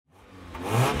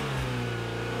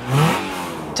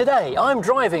Today I'm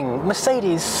driving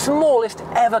Mercedes' smallest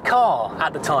ever car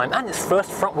at the time, and its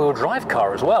first front-wheel drive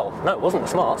car as well. No, it wasn't the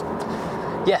Smart.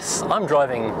 Yes, I'm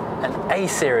driving an A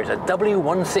series, a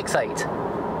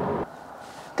W168.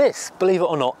 This, believe it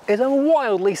or not, is a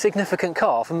wildly significant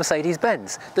car for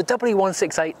Mercedes-Benz. The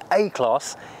W168 A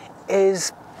Class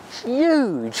is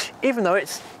huge, even though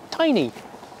it's tiny.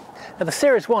 Now, the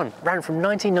Series 1 ran from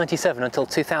 1997 until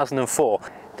 2004.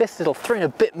 This little 3 and a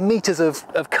bit meters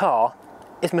of car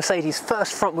is Mercedes'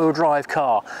 first front-wheel drive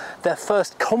car, their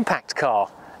first compact car,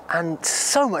 and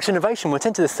so much innovation went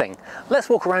into this thing. Let's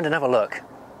walk around and have a look.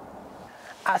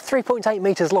 At 3.8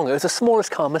 meters long, it was the smallest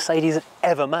car Mercedes had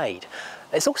ever made.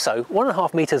 It's also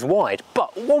 1.5 meters wide,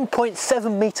 but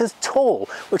 1.7 meters tall,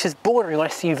 which is bordering on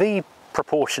SUV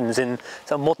proportions in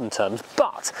some modern terms,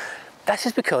 but that's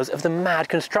just because of the mad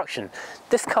construction.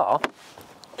 This car,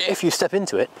 if you step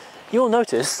into it, you'll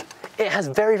notice it has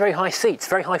very, very high seats,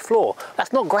 very high floor.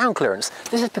 That's not ground clearance.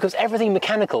 This is because everything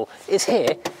mechanical is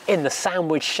here in the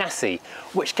sandwich chassis,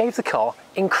 which gave the car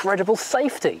incredible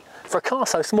safety. For a car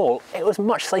so small, it was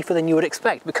much safer than you would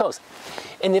expect, because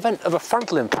in the event of a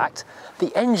frontal impact,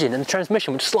 the engine and the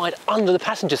transmission would slide under the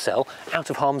passenger cell out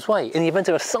of harm's way. In the event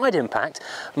of a side impact,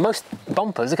 most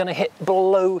bumpers are going to hit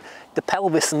below the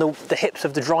pelvis and the hips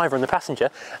of the driver and the passenger,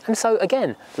 and so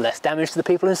again, less damage to the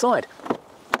people inside.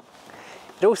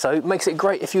 It also makes it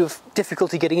great if you have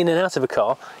difficulty getting in and out of a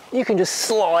car. You can just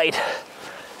slide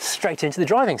straight into the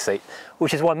driving seat,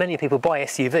 which is why many people buy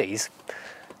SUVs.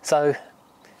 So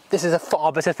this is a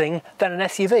far better thing than an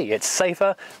SUV. It's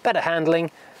safer, better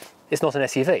handling. It's not an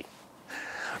SUV.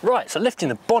 Right, so lifting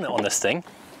the bonnet on this thing,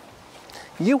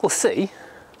 you will see,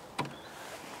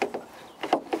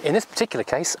 in this particular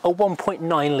case, a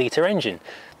 1.9 litre engine.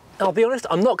 Now, I'll be honest,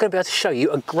 I'm not going to be able to show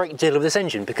you a great deal of this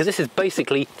engine, because this is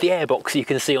basically the airbox you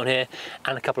can see on here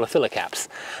and a couple of filler caps.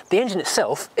 The engine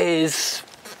itself is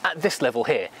at this level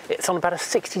here. It's on about a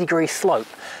 60-degree slope,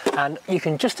 and you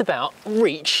can just about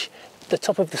reach the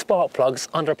top of the spark plugs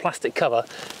under a plastic cover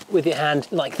with your hand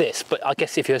like this, but I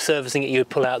guess if you're servicing it, you would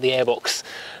pull out the airbox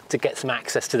to get some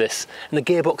access to this. And the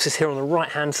gearbox is here on the right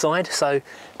hand side, so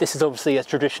this is obviously a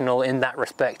traditional, in that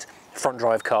respect, front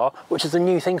drive car, which is a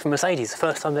new thing for Mercedes, the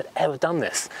first time they'd ever done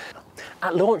this.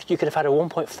 At launch, you could have had a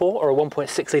 1.4 or a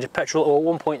 1.6 litre petrol or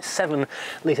a 1.7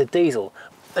 litre diesel.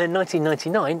 And in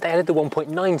 1999, they added the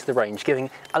 1.9 to the range, giving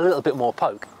a little bit more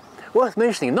poke. Worth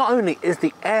mentioning, not only is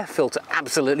the air filter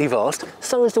absolutely vast,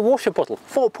 so is the washer bottle.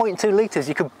 4.2 litres.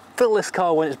 You could fill this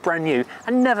car when it's brand new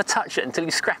and never touch it until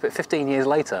you scrap it 15 years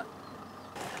later.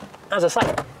 As I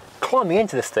say, climbing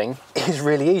into this thing is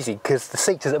really easy because the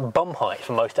seat is at bum height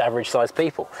for most average sized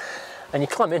people. And you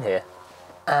climb in here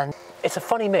and it's a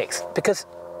funny mix, because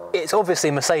it's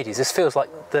obviously a Mercedes. This feels like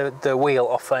the wheel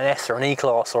off an S or an E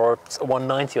Class or a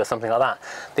 190 or something like that.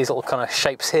 These little kind of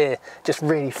shapes here just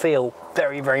really feel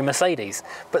very, very Mercedes.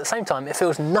 But at the same time, it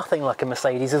feels nothing like a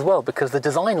Mercedes as well, because the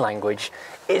design language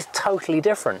is totally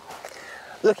different.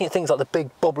 Looking at things like the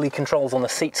big bobbly controls on the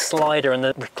seat slider and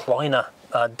the recliner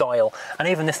dial, and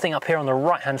even this thing up here on the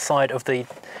right hand side of the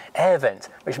air vent,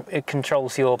 which it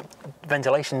controls your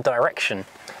ventilation direction,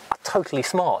 are totally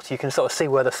smart. You can sort of see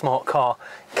where the Smart car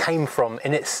came from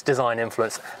in its design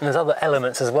influence, and there's other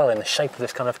elements as well in the shape of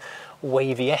this kind of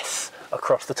wavy S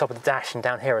across the top of the dash and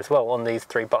down here as well on these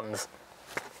 3 buttons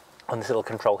on this little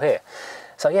control here.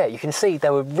 So yeah, you can see they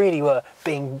really were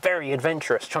being very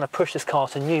adventurous, trying to push this car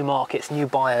to new markets, new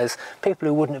buyers, people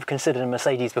who wouldn't have considered a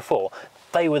Mercedes before.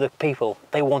 They were the people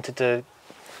they wanted to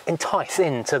entice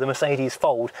into the Mercedes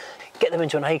fold, get them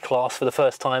into an A Class for the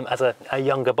first time as a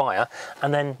younger buyer,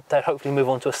 and then they'd hopefully move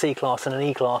on to a C Class and an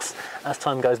E Class as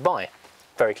time goes by.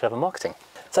 Very clever marketing.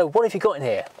 So what have you got in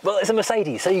here? Well, it's a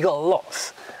Mercedes, so you got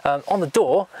lots. On the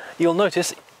door, you'll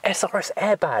notice SRS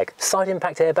airbag, side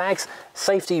impact airbags,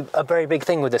 safety a very big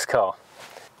thing with this car.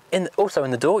 Also in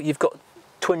the door, you've got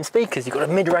twin speakers. You've got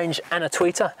a mid-range and a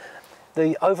tweeter.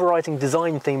 The overriding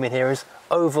design theme in here is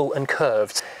oval and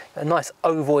curved. A nice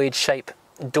ovoid shape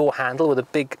door handle with a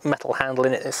big metal handle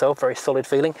in it itself, very solid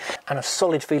feeling, and a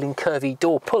solid feeling curvy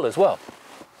door pull as well.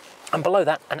 And below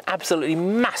that, an absolutely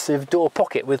massive door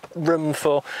pocket with room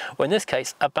for, well, in this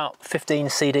case, about 15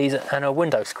 CDs and a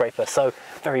window scraper, so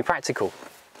very practical.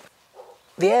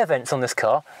 The air vents on this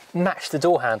car match the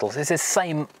door handles. It's this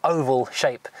same oval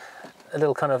shape, a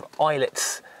little kind of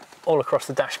eyelets all across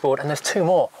the dashboard, and there's 2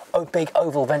 more big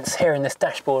oval vents here in this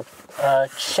dashboard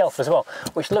shelf as well,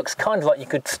 which looks kind of like you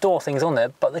could store things on there,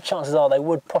 but the chances are they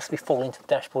would possibly fall into the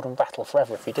dashboard and rattle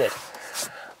forever if you did.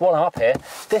 While I'm up here,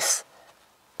 this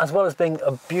as well as being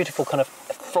a beautiful kind of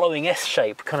flowing S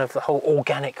shape, kind of the whole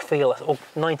organic feel.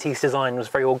 90s design was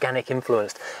very organic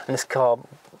influenced, and this car,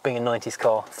 being a 90s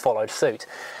car, followed suit.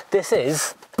 This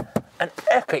is an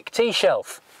epic tea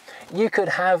shelf. You could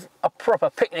have a proper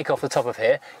picnic off the top of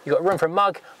here. You've got room for a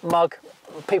mug,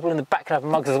 people in the back can have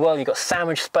mugs as well. You've got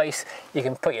sandwich space. You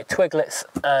can put your twiglets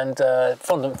and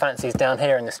fondant fancies down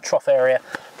here in this trough area.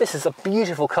 This is a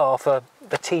beautiful car for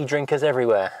the tea drinkers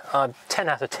everywhere. 10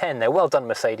 out of 10. They're well done,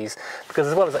 Mercedes, because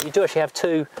as well as that, you do actually have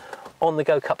two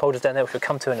on-the-go cup holders down there, which we'll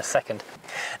come to in a second.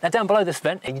 Now down below this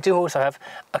vent, you do also have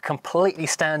a completely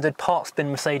standard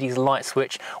part-spin Mercedes light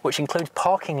switch, which includes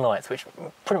parking lights, which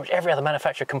pretty much every other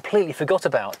manufacturer completely forgot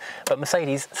about, but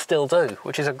Mercedes still do,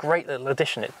 which is a great little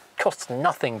addition. It costs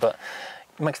nothing, but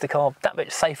makes the car that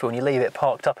bit safer when you leave it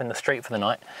parked up in the street for the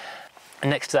night.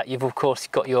 And next to that, you've of course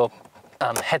got your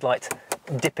headlight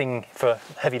dipping for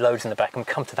heavy loads in the back, and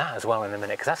we'll come to that as well in a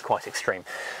minute, because that's quite extreme.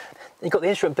 You've got the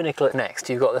instrument binnacle next.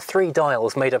 You've got the 3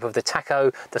 dials made up of the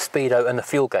tacho, the speedo and the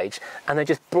fuel gauge, and they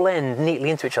just blend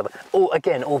neatly into each other. All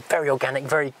very organic,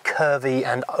 very curvy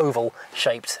and oval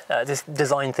shaped. This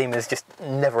design theme is just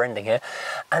never ending here.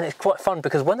 And it's quite fun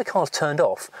because when the car's turned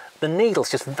off, the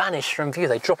needles just vanish from view.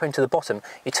 They drop into the bottom.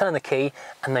 You turn the key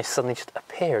and they suddenly just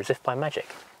appear as if by magic.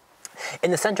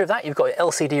 In the centre of that, you've got your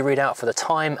LCD readout for the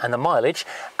time and the mileage,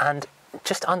 and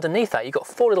just underneath that you've got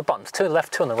 4 little buttons, 2 on the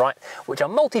left, 2 on the right, which are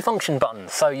multi-function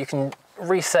buttons. So you can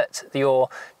reset your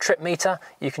trip meter,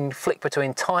 you can flick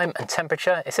between time and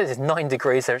temperature. It says it's 9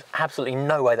 degrees, there's absolutely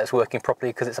no way that's working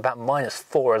properly because it's about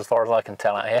 -4 as far as I can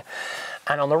tell out here.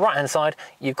 And on the right hand side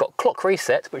you've got clock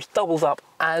reset, which doubles up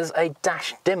as a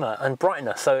dash dimmer and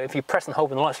brightener. So if you press and hold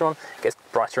when the lights are on, it gets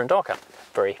brighter and darker.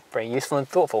 Very, very useful and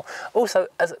thoughtful. Also,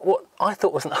 as what I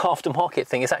thought was an aftermarket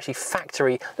thing, it's actually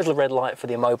factory little red light for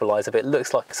the immobiliser, but it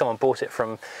looks like someone bought it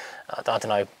from, I don't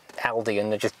know, Aldi,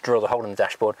 and they just drilled a hole in the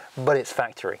dashboard, but it's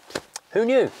factory. Who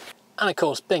knew? And of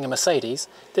course, being a Mercedes,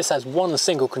 this has one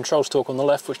single control stalk on the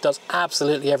left, which does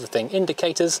absolutely everything.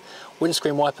 Indicators,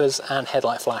 windscreen wipers, and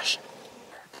headlight flash.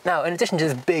 Now, in addition to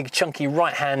this big, chunky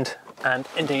right hand and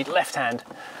indeed left hand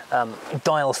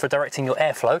dials for directing your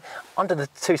airflow, under the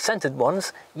 2 centered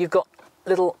ones, you've got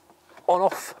little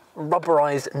on-off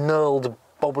rubberized, knurled,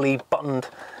 bobbly, buttoned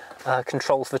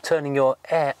controls for turning your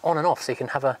air on and off, so you can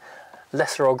have a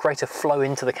lesser or greater flow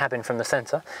into the cabin from the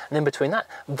center. And in between that,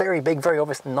 very big, very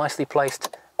obvious, nicely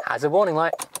placed hazard warning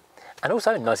light, and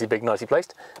also nicely big, nicely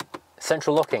placed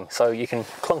central locking, so you can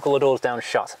clunk all the doors down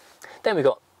shut. Then we've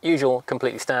got usual,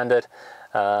 completely standard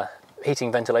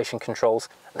heating, ventilation controls.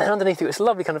 And then underneath it, it's a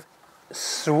lovely kind of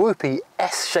swoopy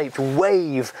S-shaped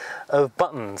wave of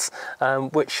buttons,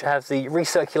 which have the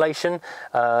recirculation,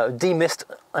 demist,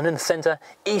 and in the center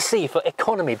EC for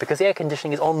economy, because the air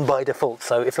conditioning is on by default.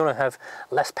 So if you want to have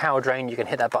less power drain, you can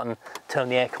hit that button, turn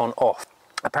the aircon off.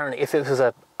 Apparently, if it was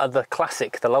the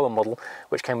classic, the lower model,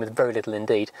 which came with very little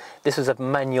indeed, this was a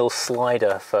manual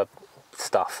slider for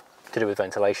stuff to do with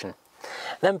ventilation.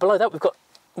 And then below that, we've got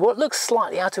what looks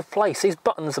slightly out of place. These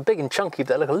buttons are big and chunky, but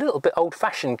they look a little bit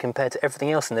old-fashioned compared to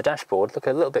everything else in the dashboard. Look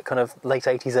a little bit kind of late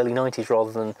 80s, early 90s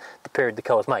rather than the period the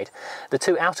car was made. The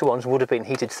 2 outer ones would have been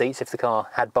heated seats if the car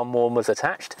had bum warmers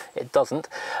attached. It doesn't.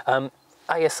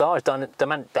 ASR is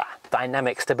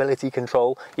dynamic stability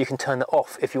control. You can turn that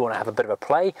off if you want to have a bit of a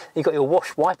play. You've got your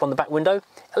wash wipe on the back window,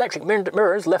 electric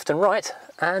mirrors left and right,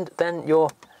 and then your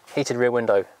heated rear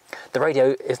window. The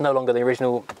radio is no longer the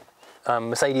original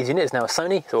Mercedes unit, is now a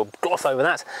Sony, so we'll gloss over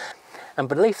that. And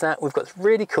beneath that, we've got this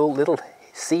really cool little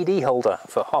CD holder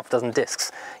for half a dozen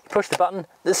discs. You push the button,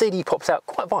 the CD pops out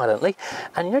quite violently,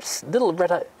 and you notice a little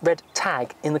red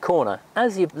tag in the corner.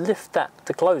 As you lift that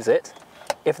to close it,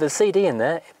 if there's a CD in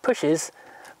there, it pushes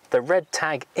the red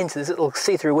tag into this little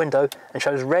see-through window and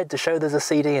shows red to show there's a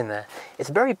CD in there. It's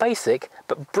very basic,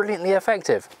 but brilliantly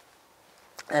effective.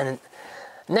 And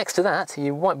next to that,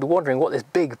 you might be wondering what this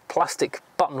big plastic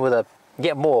button with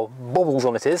yet more bubbles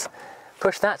on it is.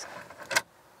 Push that.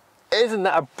 Isn't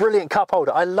that a brilliant cup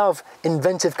holder? I love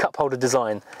inventive cup holder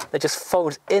design. They just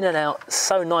fold in and out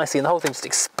so nicely, and the whole thing just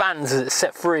expands as it's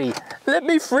set free. Let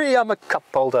me free, I'm a cup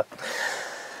holder.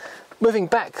 Moving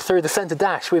back through the center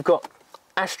dash, we've got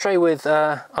ashtray with,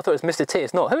 I thought it was Mr. T,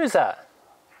 it's not. Who is that?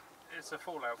 It's a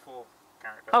Fallout 4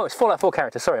 character. Oh, it's Fallout 4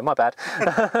 character, sorry, my bad.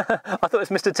 I thought it was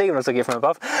Mr. T when I was looking from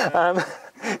above.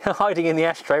 Hiding in the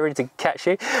ashtray, ready to catch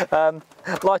you.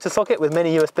 Lighter socket with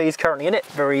many USBs currently in it,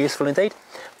 very useful indeed.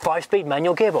 5-speed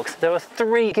manual gearbox. There are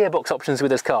 3 gearbox options with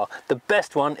this car. The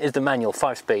best one is the manual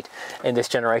 5-speed in this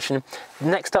generation.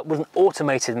 Next up was an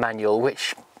automated manual,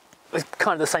 which is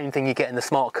kind of the same thing you get in the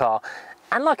smart car.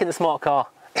 And like in the smart car,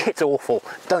 It's awful,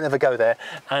 don't ever go there.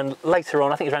 And later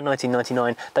on, I think it's around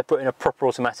 1999, they put in a proper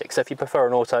automatic. So if you prefer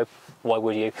an auto, why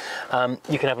would you?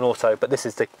 You can have an auto, but this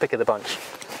is the pick of the bunch.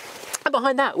 And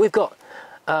behind that, we've got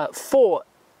 4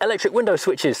 electric window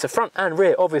switches, so front and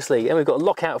rear, obviously. And we've got a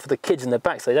lockout for the kids in the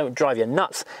back so they don't drive you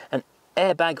nuts. An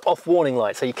airbag off warning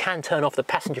light, so you can turn off the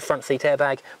passenger front seat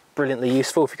airbag. Brilliantly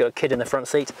useful if you've got a kid in the front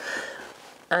seat.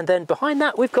 And then behind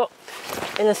that, we've got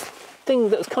in a thing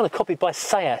that was kind of copied by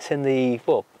Seat in the,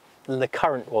 well, in the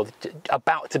current, or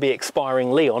about to be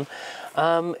expiring Leon.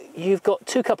 You've got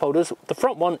 2 cup holders. The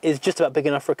front one is just about big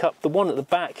enough for a cup. The one at the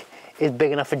back is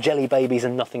big enough for jelly babies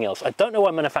and nothing else. I don't know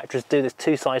why manufacturers do this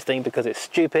 2-size thing, because it's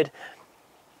stupid.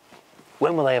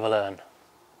 When will they ever learn?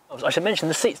 I should mention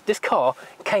the seats. This car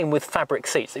came with fabric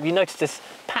seats. If you notice, this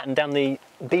pattern down the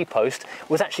B post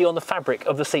was actually on the fabric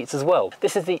of the seats as well.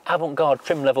 This is the avant-garde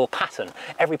trim level pattern.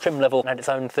 Every trim level had its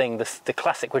own thing. The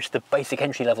Classic, which is the basic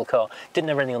entry level car, didn't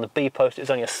have anything on the B post. It was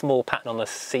only a small pattern on the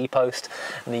C post.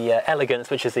 And the Elegance,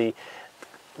 which is the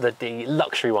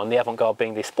luxury one, the avant-garde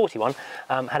being the sporty one,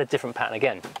 had a different pattern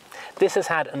again. This has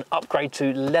had an upgrade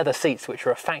to leather seats, which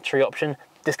are a factory option.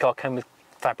 This car came with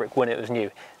fabric when it was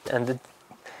new. And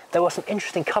there were some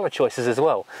interesting colour choices as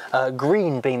well.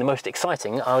 Green being the most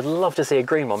exciting. I would love to see a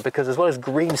green one, because as well as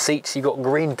green seats, you've got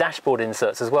green dashboard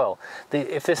inserts as well.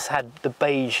 If this had the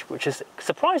beige, which is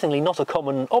surprisingly not a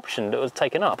common option that was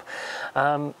taken up,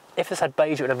 if this had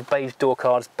beige, it would have a beige door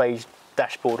cards, beige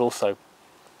dashboard also.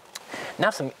 Now,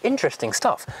 some interesting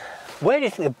stuff. Where do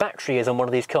you think the battery is on one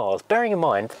of these cars? Bearing in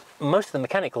mind, most of the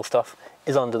mechanical stuff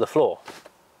is under the floor.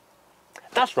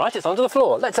 That's right, it's under the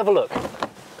floor. Let's have a look.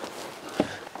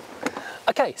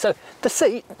 Okay, so the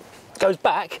seat goes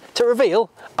back to reveal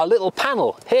a little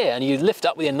panel here, and you lift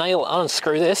up with your nail,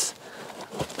 unscrew this,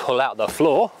 pull out the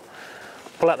floor,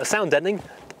 pull out the sound deadening,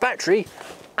 the battery,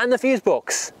 and the fuse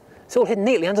box. It's all hidden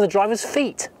neatly under the driver's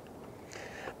feet.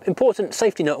 Important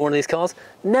safety note on one of these cars: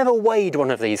 never wade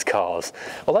one of these cars.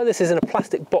 Although this is in a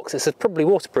plastic box, it's probably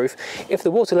waterproof. If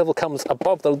the water level comes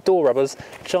above the door rubbers,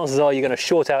 chances are you're going to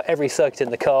short out every circuit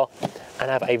in the car and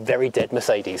have a very dead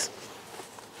Mercedes.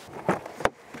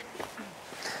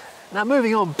 Now,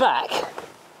 moving on back,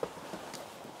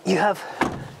 you have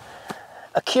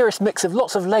a curious mix of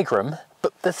lots of legroom,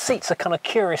 but the seats are kind of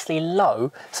curiously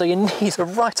low, so your knees are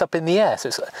right up in the air. So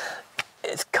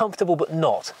it's comfortable, but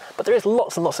not. But there is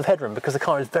lots and lots of headroom because the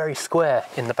car is very square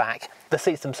in the back. The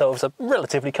seats themselves are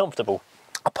relatively comfortable,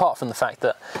 apart from the fact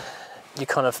that you're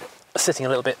kind of sitting a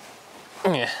little bit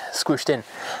squished in.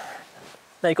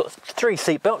 Now, you've got 3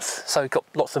 seat belts, so you've got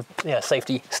lots of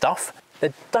safety stuff.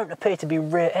 There don't appear to be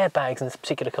rear airbags in this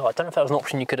particular car. I don't know if that was an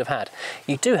option you could have had.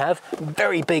 You do have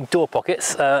very big door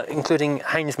pockets, including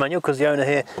Haynes manual, because the owner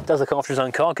here does look after his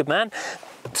own car, good man.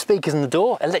 Speakers in the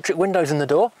door, electric windows in the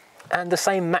door, and the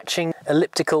same matching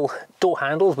elliptical door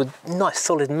handles with nice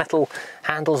solid metal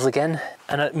handles again,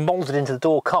 and a moulded into the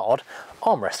door card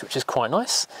armrest, which is quite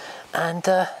nice. And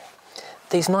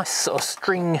these nice sort of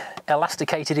string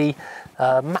elasticated-y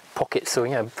mat pockets,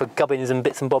 or for gubbins and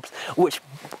bits and bobs, which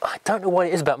I don't know what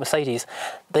it is about Mercedes.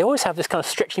 They always have this kind of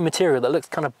stretchy material that looks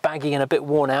kind of baggy and a bit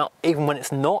worn out, even when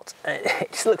it's not.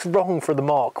 It just looks wrong for the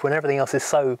mark when everything else is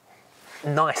so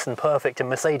nice and perfect and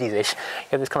Mercedes-ish. You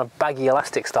have this kind of baggy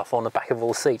elastic stuff on the back of all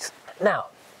the seats. Now,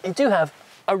 you do have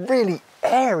a really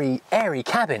airy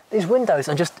cabin. These windows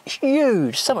are just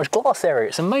huge, so much glass area,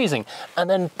 it's amazing. And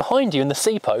then behind you in the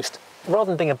C-post,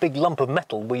 rather than being a big lump of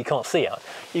metal where you can't see out,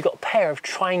 you've got a pair of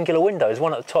triangular windows,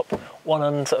 one at the top, one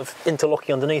on sort of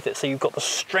interlocking underneath it. So you've got the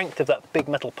strength of that big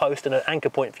metal post and an anchor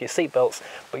point for your seat belts,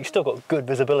 but you've still got good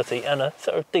visibility and a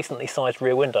sort of decently sized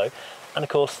rear window. And of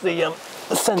course, the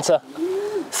centre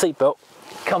seat belt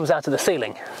comes out to the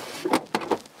ceiling.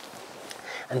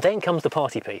 And then comes the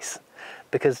party piece,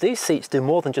 because these seats do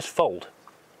more than just fold.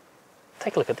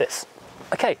 Take a look at this.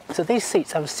 Okay, so these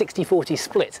seats have a 60-40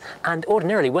 split, and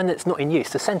ordinarily when it's not in use,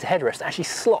 the centre headrest actually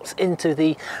slots into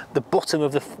the bottom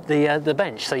of the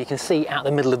bench, so you can see out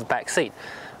the middle of the back seat.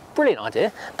 Brilliant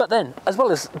idea. But then, as well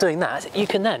as doing that, you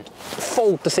can then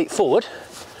fold the seat forward,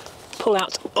 pull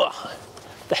out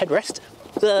the headrest,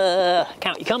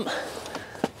 count you come,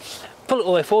 pull it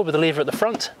all the way forward with the lever at the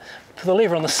front, put the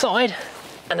lever on the side,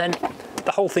 and then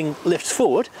the whole thing lifts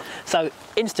forward. So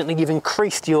instantly you've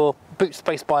increased your boot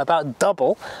space by about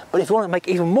double. But if you want to make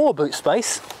even more boot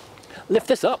space, lift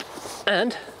this up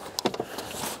and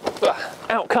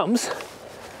out comes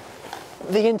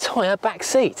the entire back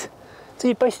seat. So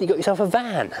you've basically got yourself a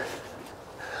van.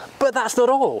 But that's not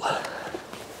all.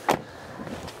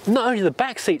 Not only do the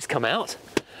back seats come out,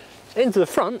 into the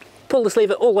front, pull this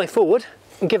lever all the way forward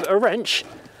and give it a wrench,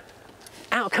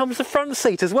 out comes the front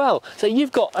seat as well. So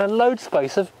you've got a load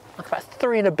space of about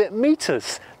 3 and a bit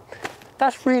meters.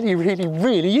 That's really, really,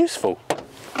 really useful.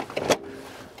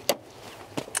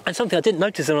 And something I didn't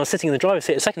notice when I was sitting in the driver's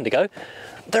seat a second ago,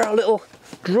 there are little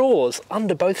drawers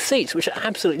under both seats, which are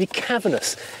absolutely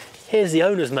cavernous. Here's the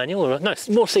owner's manual, or no,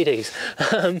 more CDs.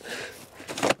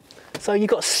 So you've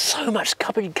got so much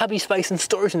cubby space and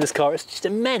storage in this car, it's just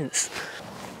immense.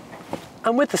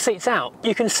 And with the seats out,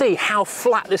 you can see how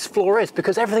flat this floor is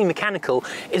because everything mechanical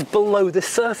is below this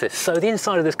surface. So the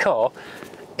inside of this car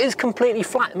is completely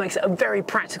flat. It makes it a very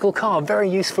practical car, very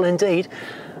useful indeed.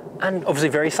 And obviously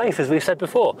very safe, as we've said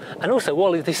before. And also,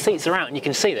 while these seats are out, and you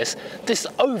can see this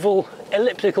oval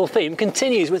elliptical theme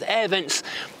continues with air vents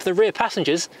for the rear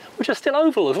passengers, which are still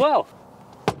oval as well.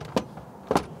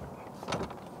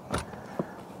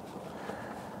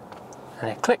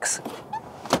 And it clicks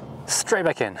straight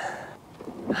back in.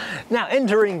 Now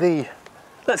entering the,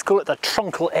 let's call it the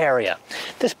trunkle area.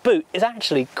 This boot is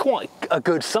actually quite a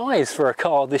good size for a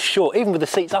car this short, even with the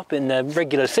seats up in their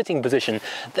regular sitting position.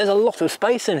 There's a lot of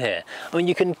space in here. I mean,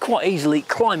 you can quite easily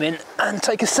climb in and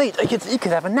take a seat. You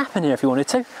could have a nap in here if you wanted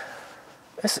to.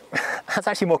 That's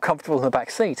actually more comfortable than the back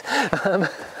seat.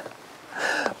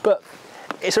 But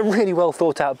it's a really well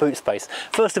thought out boot space.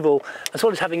 First of all, as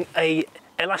well as having a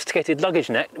elasticated luggage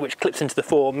net which clips into the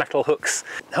 4 metal hooks,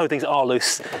 hold things are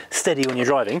loose, steady when you're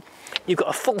driving. You've got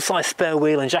a full-size spare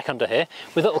wheel and jack under here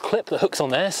with a little clip that hooks on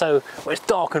there, so when it's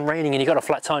dark and raining and you've got a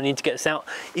flat tire and you need to get this out,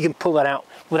 you can pull that out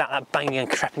without that banging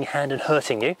and crapping your hand and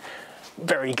hurting you.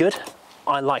 Very good.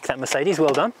 I like that Mercedes,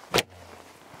 well done.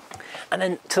 And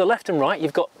then to the left and right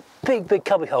you've got big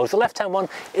cubby holes. The left-hand one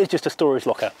is just a storage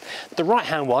locker. The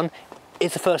right-hand one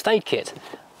is the first aid kit,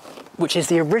 which is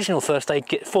the original first aid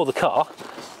kit for the car.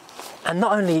 And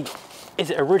not only is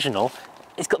it original,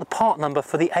 it's got the part number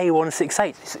for the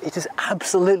A168. It is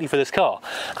absolutely for this car.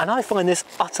 And I find this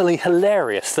utterly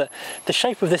hilarious that the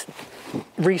shape of this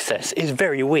recess is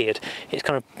very weird. It's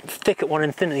kind of thick at one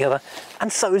end, thin at the other,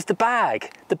 and so is the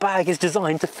bag. The bag is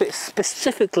designed to fit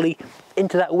specifically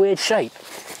into that weird shape.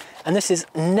 And this is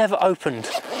never opened,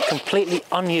 completely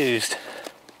unused.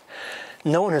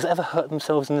 No one has ever hurt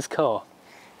themselves in this car,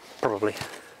 probably.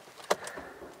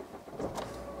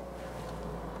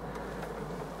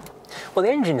 Well,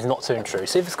 the engine is not too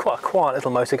intrusive. It's quite a quiet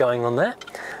little motor going on there.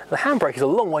 The handbrake is a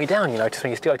long way down, you notice,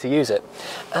 when you go to use it.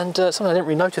 And something I didn't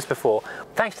really notice before,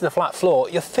 thanks to the flat floor,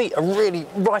 your feet are really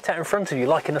right out in front of you,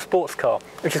 like in a sports car,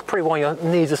 which is probably why your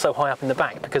knees are so high up in the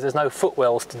back, because there's no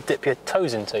footwells to dip your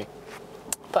toes into.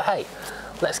 But hey,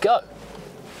 let's go.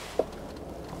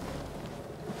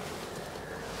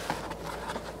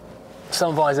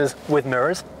 Sun visors with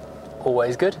mirrors,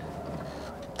 always good.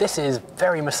 This is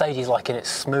very Mercedes-like in its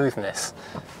smoothness.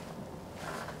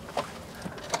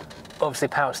 Obviously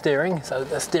power steering, so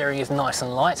the steering is nice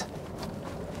and light.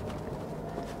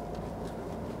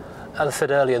 As I said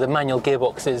earlier, the manual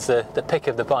gearbox is the pick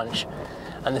of the bunch,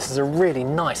 and this is a really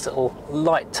nice little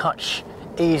light touch,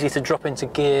 easy to drop into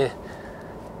gear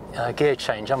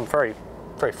change. I'm very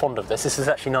fond of this. This is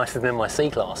actually nicer than my C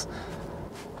Class.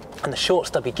 And the short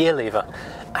stubby gear lever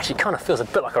actually kind of feels a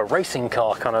bit like a racing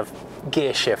car kind of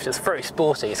gear shift. It's very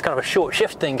sporty. It's kind of a short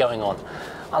shift thing going on.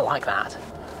 I like that.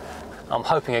 I'm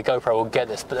hoping a GoPro will get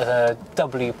this, but there's a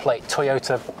W plate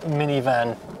Toyota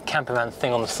minivan campervan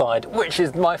thing on the side, which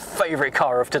is my favourite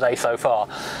car of today so far.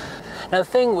 Now the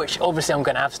thing which obviously I'm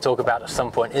going to have to talk about at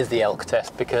some point is the elk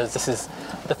test, because this is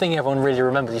the thing everyone really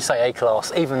remembers. You say A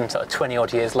Class, even sort of 20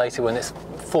 odd years later when it's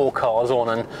 4 cars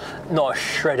on and not a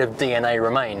shred of DNA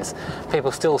remains,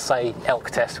 people still say elk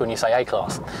test when you say A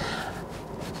Class.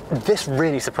 This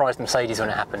really surprised Mercedes when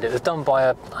it happened. It was done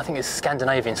by I think it's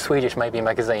Scandinavian, Swedish maybe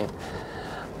magazine,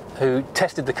 who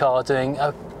tested the car doing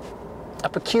a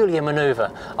peculiar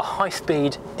manoeuvre, a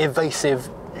high-speed, evasive,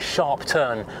 sharp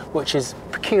turn, which is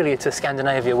peculiar to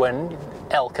Scandinavia when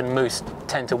elk and moose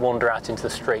tend to wander out into the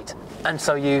street. And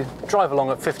so you drive along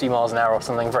at 50 miles an hour or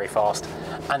something, very fast,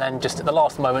 and then just at the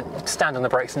last moment stand on the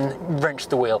brakes and wrench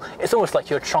the wheel. It's almost like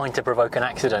you're trying to provoke an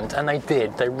accident, and they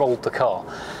did. They rolled the car.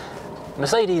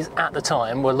 Mercedes at the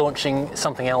time were launching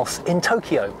something else in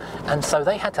Tokyo, and so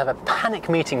they had to have a panic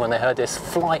meeting when they heard this,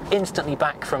 fly instantly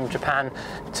back from Japan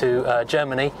to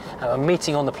Germany, a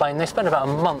meeting on the plane. They spent about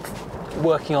a month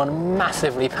working on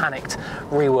massively panicked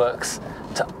reworks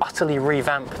to utterly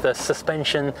revamp the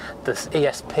suspension, the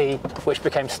ESP, which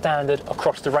became standard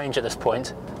across the range at this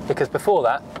point, because before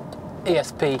that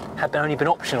ESP had only been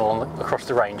optional across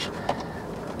the range.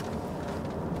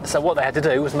 So what they had to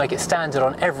do was make it standard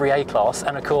on every A Class,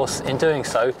 and of course in doing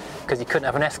so, because you couldn't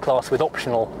have an S Class with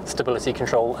optional stability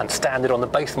control and standard on the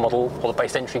base model or the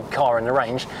base entry car in the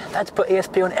range, they had to put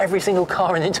ESP on every single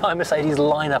car in the entire Mercedes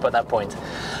lineup at that point.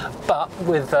 But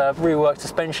with reworked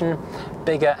suspension,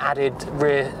 bigger added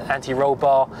rear anti-roll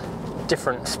bar,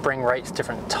 different spring rates,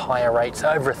 different tyre rates,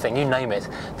 everything, you name it,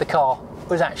 the car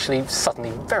was actually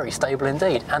suddenly very stable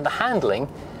indeed, and the handling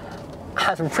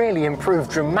has really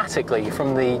improved dramatically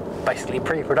from the basically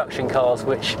pre-production cars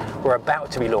which were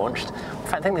about to be launched. In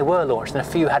fact, I think they were launched and a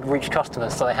few had reached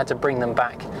customers, so they had to bring them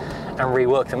back and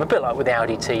rework them, a bit like with the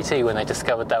Audi TT when they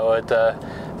discovered that would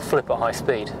flip at high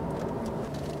speed.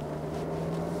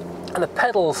 And the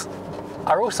pedals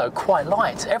are also quite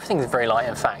light. Everything's very light,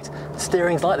 in fact. The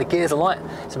steering's light, the gears are light.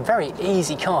 It's a very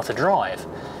easy car to drive.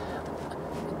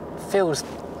 It feels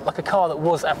like a car that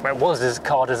was this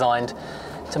car designed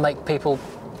to make people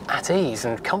at ease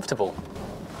and comfortable.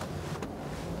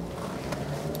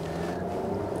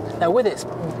 Now, with its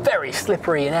very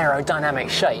slippery and aerodynamic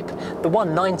shape, the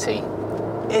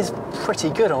 190 is pretty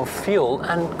good on fuel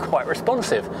and quite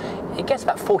responsive. It gets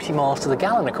about 40 miles to the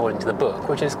gallon according to the book,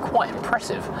 which is quite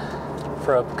impressive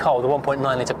for a car with a 1.9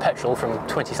 litre petrol from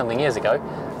 20-something years ago.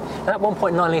 And that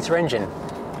 1.9 litre engine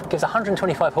gives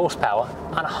 125 horsepower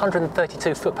and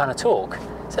 132 foot-pound of torque,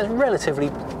 so it's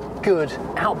relatively good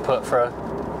output for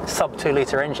a sub 2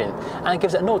 litre engine, and it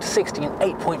gives it 0 to 60 in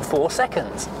 8.4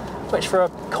 seconds, which for a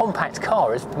compact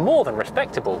car is more than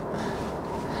respectable.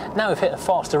 Now we've hit a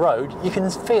faster road, you can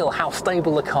feel how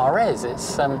stable the car is.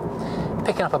 It's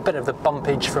picking up a bit of the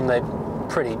bumpage from the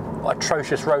pretty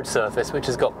atrocious road surface, which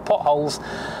has got potholes,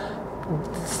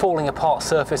 falling apart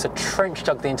surface, a trench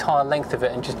dug the entire length of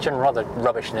it, and just general other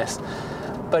rubbishness.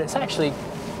 But it's actually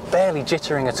barely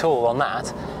jittering at all on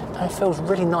that, and it feels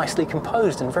really nicely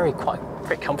composed and very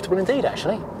comfortable indeed,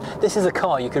 actually. This is a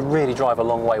car you could really drive a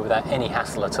long way without any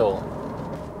hassle at all.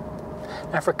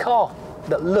 Now, for a car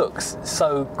that looks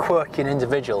so quirky and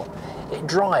individual, it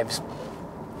drives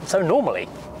so normally,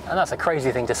 and that's a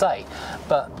crazy thing to say,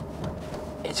 but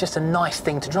it's just a nice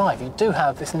thing to drive. You do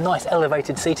have this nice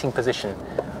elevated seating position,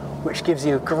 which gives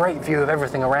you a great view of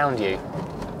everything around you,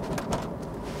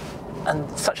 and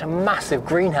such a massive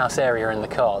greenhouse area in the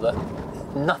car that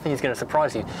nothing is going to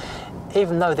surprise you.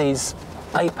 Even though these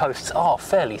A-posts are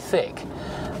fairly thick,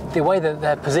 the way that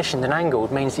they're positioned and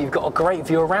angled means that you've got a great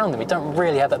view around them. You don't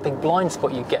really have that big blind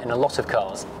spot you get in a lot of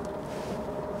cars.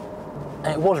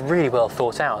 And it was really well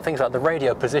thought out. Things like the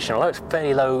radio position, although it's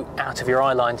fairly low out of your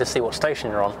eye line to see what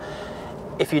station you're on,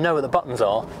 if you know where the buttons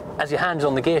are, as your hand is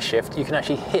on the gear shift, you can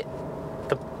actually hit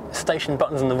the station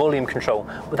buttons and the volume control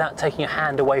without taking your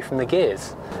hand away from the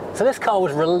gears. So this car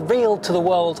was revealed to the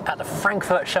world at the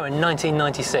Frankfurt show in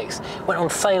 1996, went on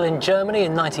sale in Germany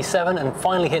in 97 and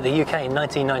finally hit the UK in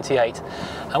 1998.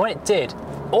 And when it did,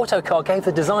 Autocar gave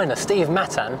the designer, Steve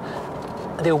Matan,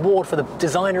 the award for the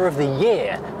Designer of the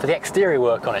Year for the exterior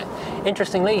work on it.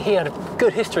 Interestingly, he had a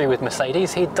good history with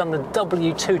Mercedes. He'd done the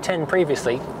W210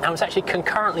 previously and was actually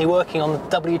concurrently working on the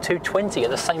W220 at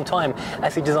the same time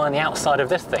as he designed the outside of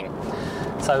this thing.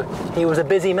 So he was a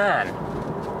busy man.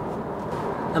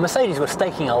 Now, Mercedes were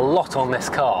staking a lot on this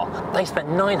car. They spent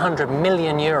 900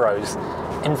 million euros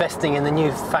investing in the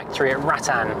new factory at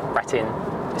Ratin,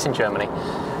 it's in Germany,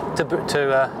 to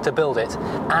build it.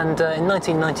 And in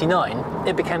 1999,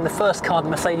 it became the first car that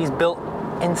Mercedes built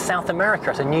in South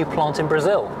America at a new plant in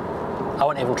Brazil. I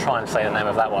won't even try and say the name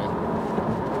of that one.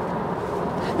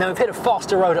 Now, we've hit a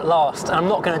faster road at last, and I'm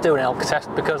not going to do an elk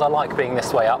test because I like being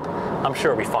this way up. I'm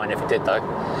sure it'll be fine if it did though.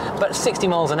 But at 60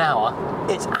 miles an hour,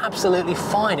 it's absolutely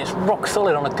fine. It's rock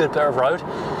solid on a good bit of road.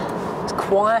 It's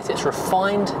quiet, it's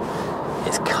refined,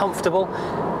 it's comfortable.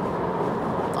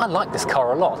 I like this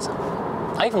car a lot.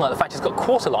 I even like the fact it's got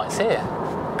quarter lights here.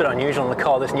 A bit unusual on the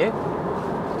car that's new.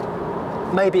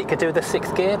 Maybe it could do with the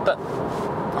 6th gear, but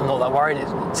I'm not that worried.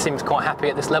 It seems quite happy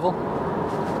at this level.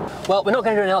 Well, we're not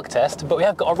going to do an elk test, but we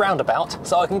have got a roundabout,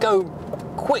 so I can go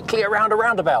quickly around a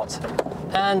roundabout.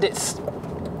 And it's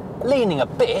leaning a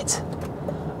bit,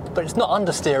 but it's not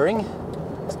understeering.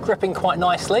 It's gripping quite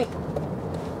nicely.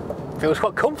 Feels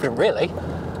quite confident, really.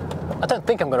 I don't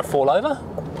think I'm going to fall over.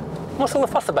 What's all the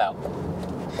fuss about?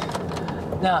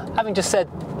 Now, having just said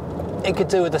it could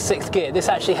do with the 6th gear, this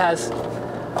actually has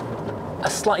a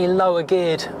slightly lower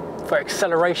geared for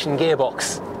acceleration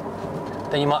gearbox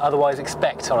than you might otherwise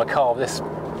expect on a car with this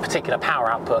particular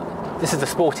power output. This is the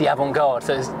sporty avant-garde,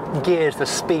 so it's geared for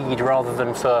speed rather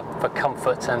than for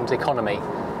comfort and economy.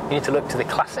 You need to look to the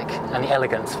classic and the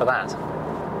elegance for that.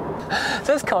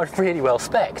 So this car is really well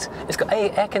spec'd. It's got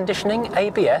air conditioning,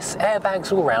 ABS,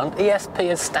 airbags all round, ESP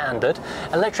as standard,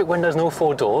 electric windows in all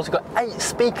 4 doors. You've got 8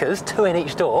 speakers, 2 in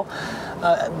each door,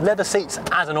 leather seats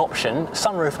as an option,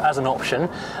 sunroof as an option,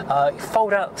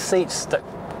 fold out seats that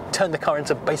turn the car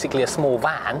into basically a small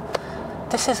van.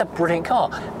 This is a brilliant car.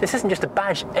 This isn't just a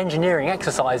badge engineering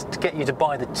exercise to get you to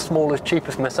buy the smallest,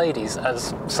 cheapest Mercedes,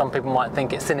 as some people might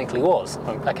think it cynically was.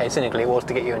 Okay, cynically it was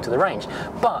to get you into the range.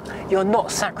 But you're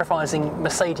not sacrificing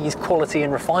Mercedes quality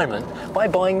and refinement by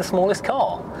buying the smallest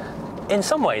car. In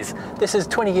some ways, this is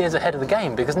 20 years ahead of the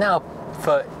game, because now,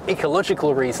 for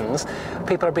ecological reasons,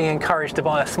 people are being encouraged to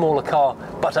buy a smaller car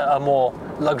but at a more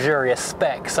luxurious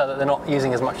spec so that they're not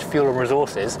using as much fuel and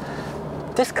resources.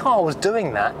 This car was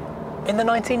doing that in the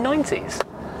 1990s.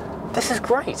 This is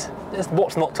great. There's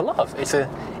what's not to love. It's an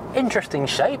interesting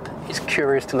shape. It's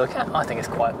curious to look at. I think it's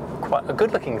quite a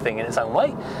good looking thing in its own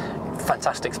way.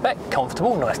 Fantastic spec,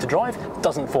 comfortable, nice to drive,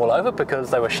 doesn't fall over because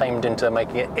they were shamed into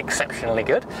making it exceptionally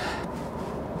good.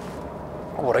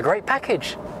 What a great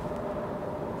package.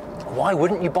 Why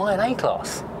wouldn't you buy an A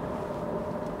Class?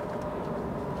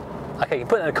 Okay, you can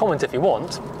put it in the comments if you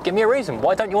want. Give me a reason.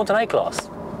 Why don't you want an A Class?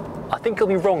 I think you'll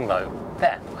be wrong though.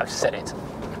 There, I've said it.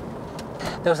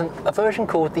 There was a version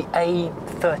called the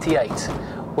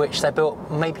A38, which they built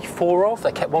maybe 4 of.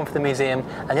 They kept 1 for the museum,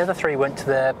 and the other 3 went to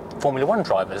their Formula 1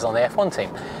 drivers on the F1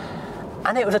 team.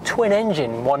 And it was a twin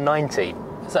engine 190.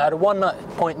 So it had a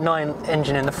 1.9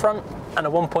 engine in the front and a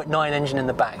 1.9 engine in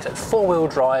the back. So it's 4-wheel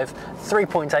drive,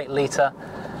 3.8 litre.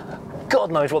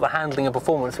 God knows what the handling and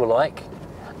performance were like.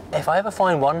 If I ever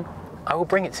find one, I will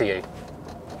bring it to you.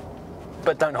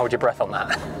 But don't hold your breath on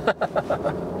that.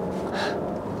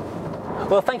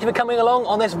 Well, thank you for coming along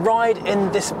on this ride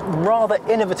in this rather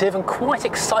innovative and quite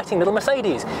exciting little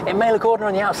Mercedes. It may look ordinary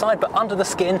on the outside, but under the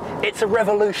skin, it's a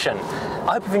revolution.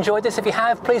 I hope you've enjoyed this. If you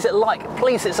have, please hit like,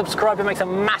 please hit subscribe. It makes a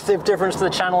massive difference to the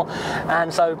channel.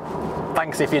 And so,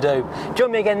 thanks if you do.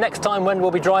 Join me again next time when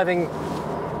we'll be driving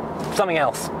something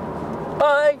else.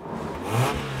 Bye!